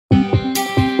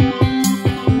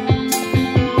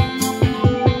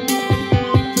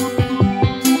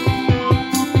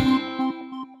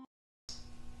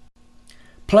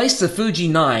Place the Fuji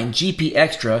 9 GP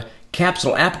Extra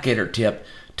capsule applicator tip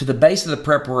to the base of the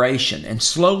preparation and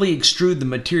slowly extrude the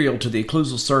material to the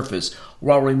occlusal surface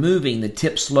while removing the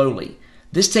tip slowly.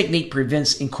 This technique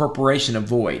prevents incorporation of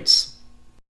voids.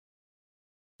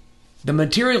 The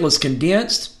material is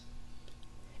condensed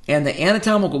and the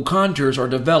anatomical contours are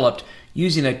developed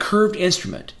using a curved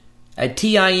instrument, a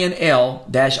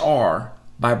TINL-R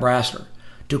by Brasseler,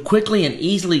 to quickly and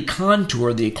easily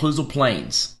contour the occlusal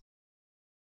planes.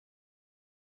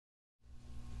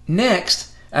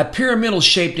 Next, a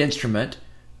pyramidal-shaped instrument,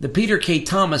 the Peter K.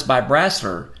 Thomas by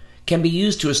Brasseler, can be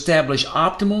used to establish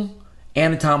optimal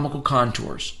anatomical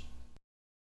contours.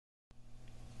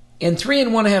 In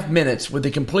 3.5 minutes, with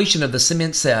the completion of the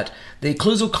cement set, the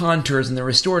occlusal contours in the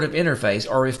restorative interface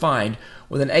are refined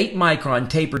with an 8-micron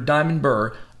tapered diamond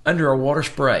burr under a water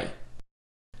spray.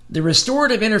 The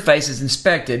restorative interface is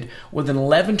inspected with an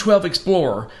 1112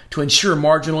 Explorer to ensure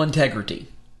marginal integrity.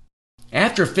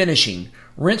 After finishing,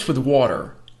 rinse with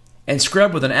water and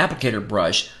scrub with an applicator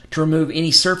brush to remove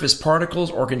any surface particles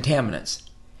or contaminants,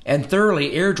 and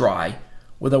thoroughly air dry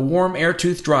with a warm air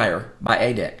tooth dryer by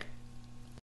Esthetic.